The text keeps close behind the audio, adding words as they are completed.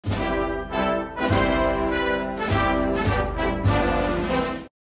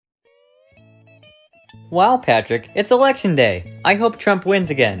Wow, Patrick, it's election day. I hope Trump wins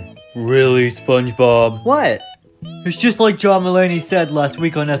again. Really, SpongeBob? What? It's just like John Mulaney said last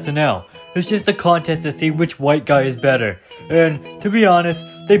week on SNL. It's just a contest to see which white guy is better. And, to be honest,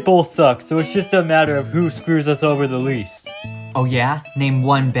 they both suck, so it's just a matter of who screws us over the least. Oh yeah? Name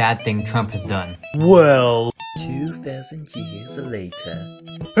one bad thing Trump has done. Well... 2,000 years later.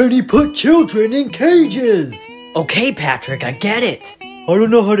 And he put children in cages! Okay, Patrick, I get it. I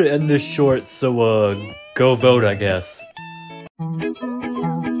don't know how to end this short, so, go vote, I guess.